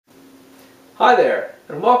Hi there,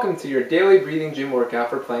 and welcome to your daily breathing gym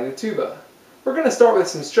workout for playing the tuba. We're going to start with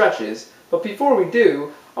some stretches, but before we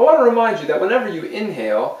do, I want to remind you that whenever you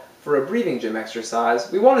inhale for a breathing gym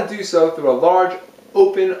exercise, we want to do so through a large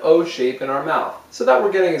open O shape in our mouth, so that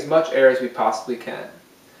we're getting as much air as we possibly can.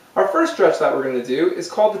 Our first stretch that we're going to do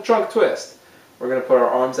is called the trunk twist. We're going to put our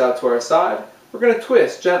arms out to our side, we're going to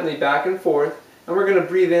twist gently back and forth, and we're going to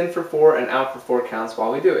breathe in for 4 and out for 4 counts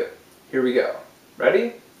while we do it. Here we go.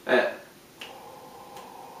 Ready? And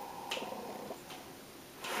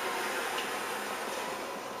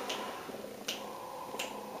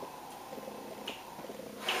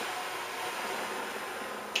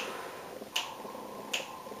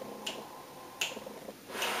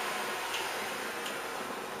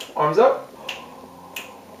arms up.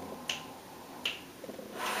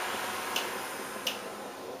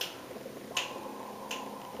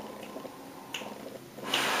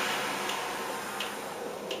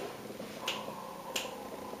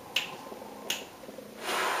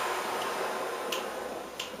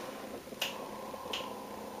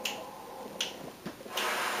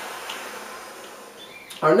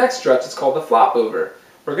 Our next stretch is called the flop over.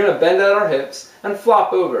 We're going to bend at our hips and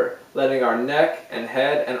flop over, letting our neck and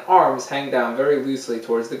head and arms hang down very loosely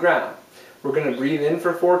towards the ground. We're going to breathe in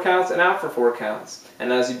for 4 counts and out for 4 counts.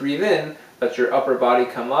 And as you breathe in, let your upper body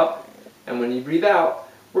come up, and when you breathe out,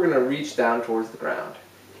 we're going to reach down towards the ground.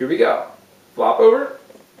 Here we go. Flop over.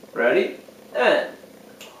 Ready? And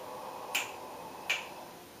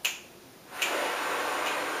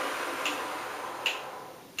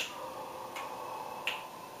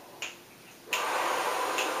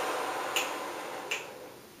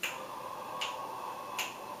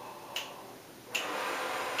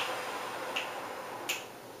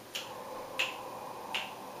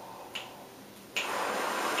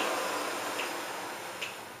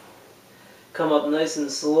come up nice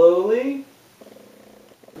and slowly.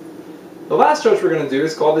 the last stretch we're going to do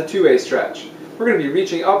is called the two-way stretch. We're going to be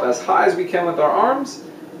reaching up as high as we can with our arms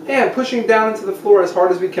and pushing down into the floor as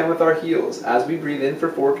hard as we can with our heels as we breathe in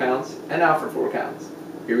for 4 counts and out for 4 counts.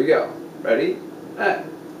 Here we go. Ready? And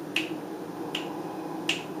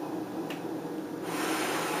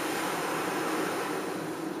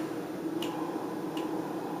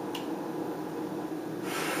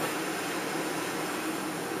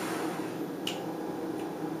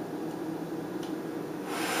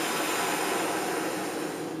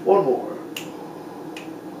one more.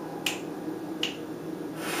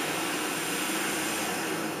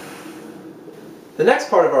 The next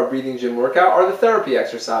part of our breathing gym workout are the therapy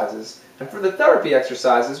exercises. And for the therapy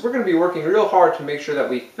exercises, we're going to be working real hard to make sure that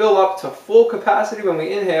we fill up to full capacity when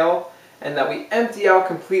we inhale and that we empty out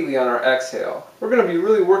completely on our exhale. We're going to be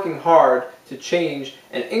really working hard to change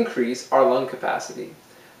and increase our lung capacity.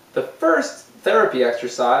 The first therapy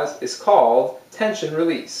exercise is called tension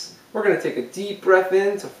release. We're going to take a deep breath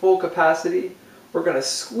in to full capacity. We're going to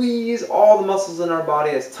squeeze all the muscles in our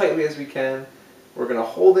body as tightly as we can. We're going to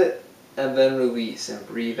hold it and then release and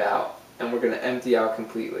breathe out. And we're going to empty out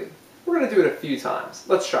completely. We're going to do it a few times.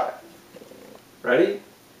 Let's try it. Ready?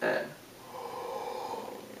 And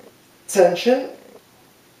tension.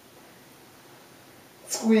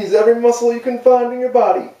 Squeeze every muscle you can find in your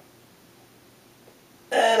body.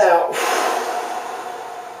 And out.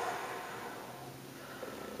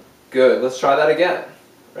 Good. Let's try that again.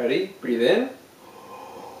 Ready? Breathe in.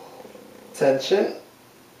 Tension.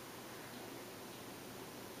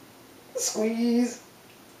 Squeeze.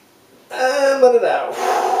 And let it out.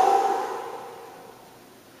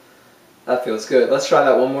 That feels good. Let's try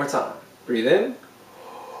that one more time. Breathe in.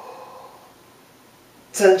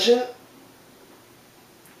 Tension.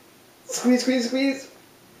 Squeeze, squeeze, squeeze.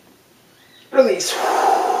 Release.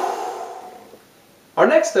 Our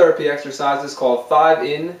next therapy exercise is called 5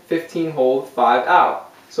 in, 15 hold, 5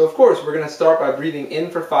 out. So of course we're going to start by breathing in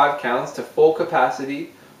for 5 counts to full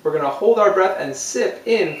capacity. We're going to hold our breath and sip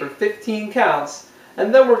in for 15 counts,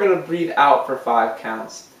 and then we're going to breathe out for 5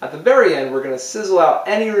 counts. At the very end, we're going to sizzle out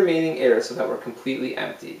any remaining air so that we're completely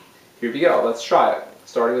empty. Here we go. Let's try it.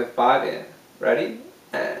 Starting with 5 in. Ready?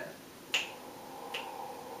 And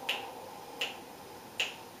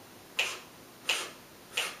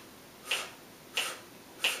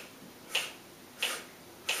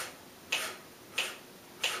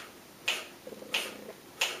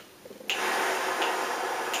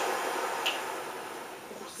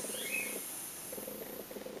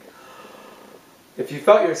if you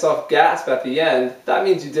felt yourself gasp at the end, that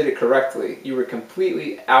means you did it correctly. You were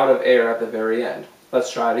completely out of air at the very end.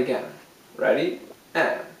 Let's try it again. Ready?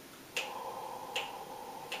 And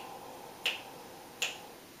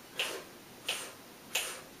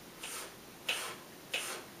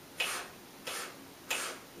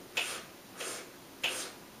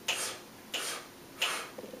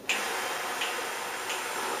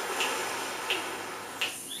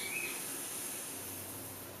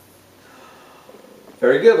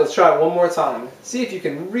Very good. Let's try it one more time. See if you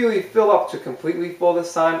can really fill up to completely full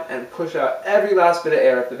this time and push out every last bit of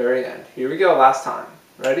air at the very end. Here we go, last time.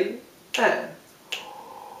 Ready? And...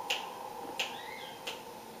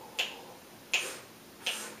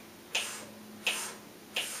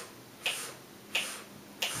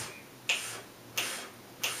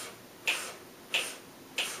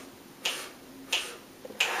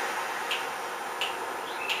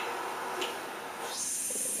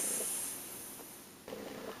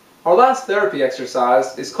 Our last therapy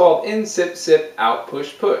exercise is called in, sip, sip, out,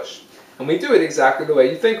 push, push. And we do it exactly the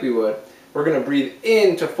way you think we would. We're going to breathe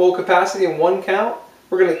in to full capacity in 1 count.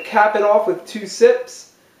 We're going to cap it off with 2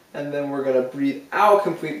 sips. And then we're going to breathe out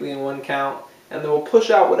completely in 1 count. And then we'll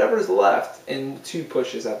push out whatever's left in 2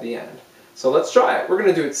 pushes at the end. So let's try it. We're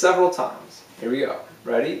going to do it several times. Here we go.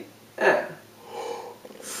 Ready? And...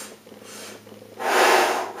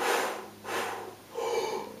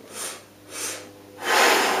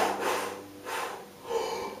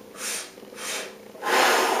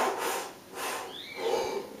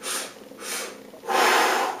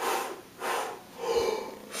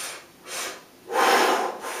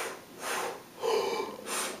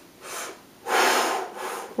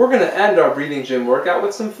 We're going to end our breathing gym workout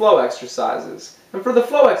with some flow exercises. And for the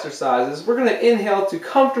flow exercises, we're going to inhale to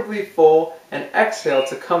comfortably full and exhale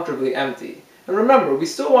to comfortably empty. And remember, we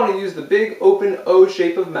still want to use the big open O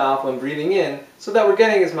shape of mouth when breathing in so that we're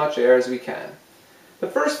getting as much air as we can. The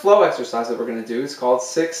first flow exercise that we're going to do is called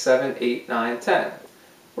 6, 7, 8, 9, 10.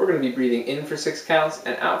 We're going to be breathing in for 6 counts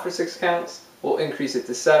and out for 6 counts. We'll increase it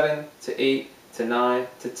to 7, to 8, to 9,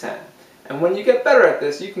 to 10. And when you get better at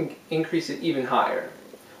this, you can increase it even higher.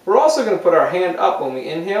 We're also going to put our hand up when we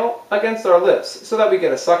inhale against our lips so that we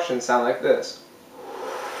get a suction sound like this.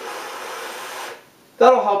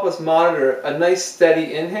 That'll help us monitor a nice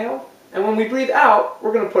steady inhale. And when we breathe out,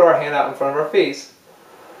 we're going to put our hand out in front of our face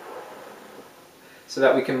so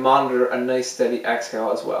that we can monitor a nice steady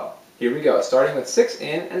exhale as well. Here we go, starting with 6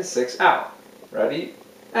 in and 6 out. Ready?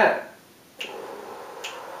 And...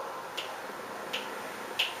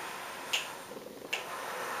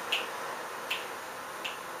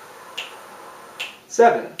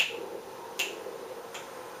 7,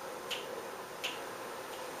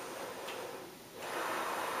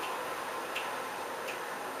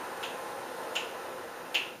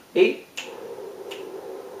 8,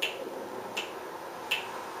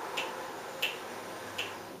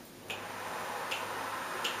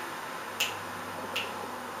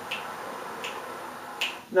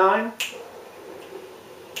 9,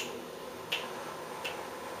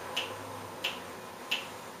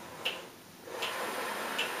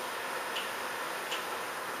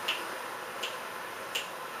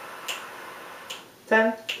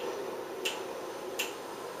 10,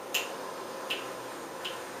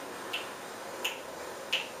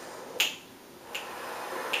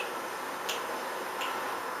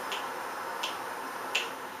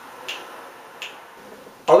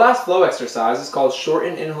 'Our last flow exercise is called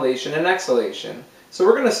shortened inhalation and exhalation. So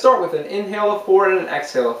we're going to start with an inhale of 4 and an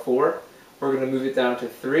exhale of 4. We're going to move it down to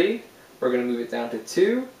 3. We're going to move it down to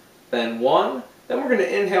 2, then 1. Then we're going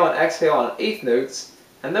to inhale and exhale on 8th notes.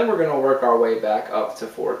 And then we're going to work our way back up to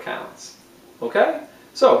 4 counts. Okay?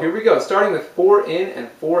 So here we go, starting with 4 in and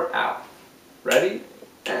 4 out. Ready?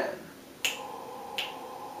 And...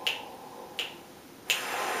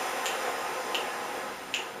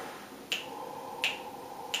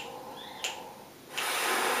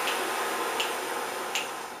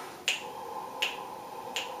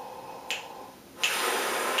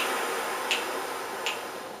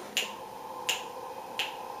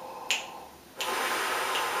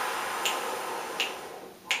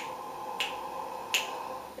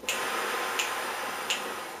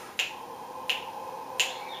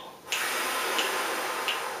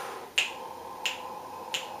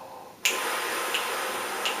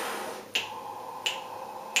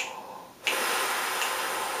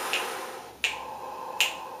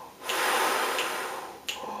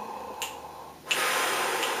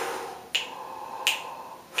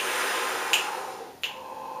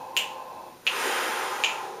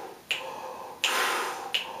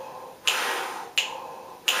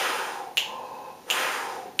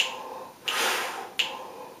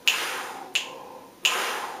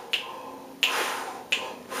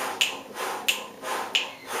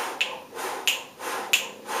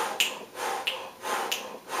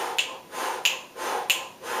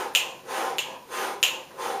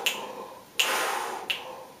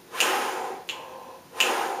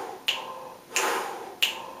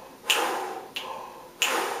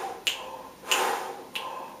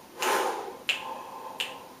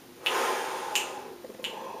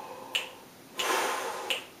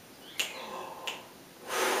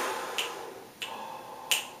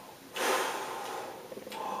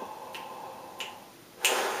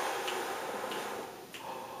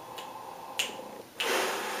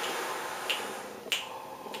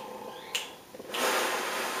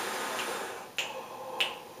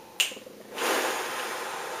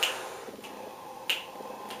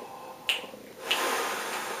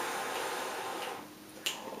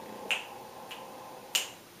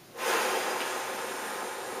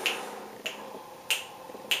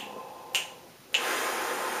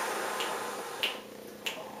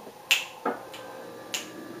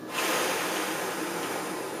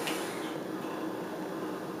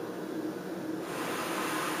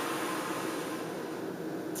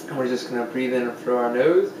 And we're just going to breathe in through our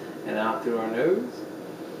nose and out through our nose.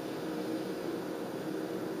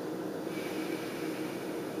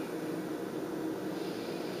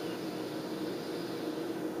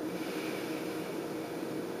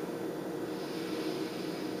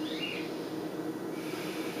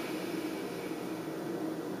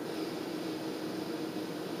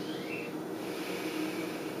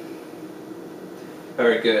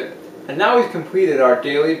 Very good. And now we've completed our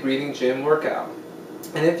daily breathing gym workout.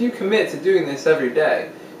 And if you commit to doing this every day,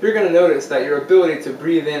 you're going to notice that your ability to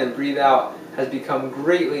breathe in and breathe out has become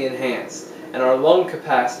greatly enhanced, and our lung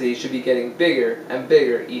capacity should be getting bigger and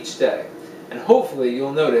bigger each day. And hopefully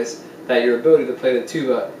you'll notice that your ability to play the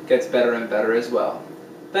tuba gets better and better as well.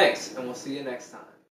 Thanks, and we'll see you next time.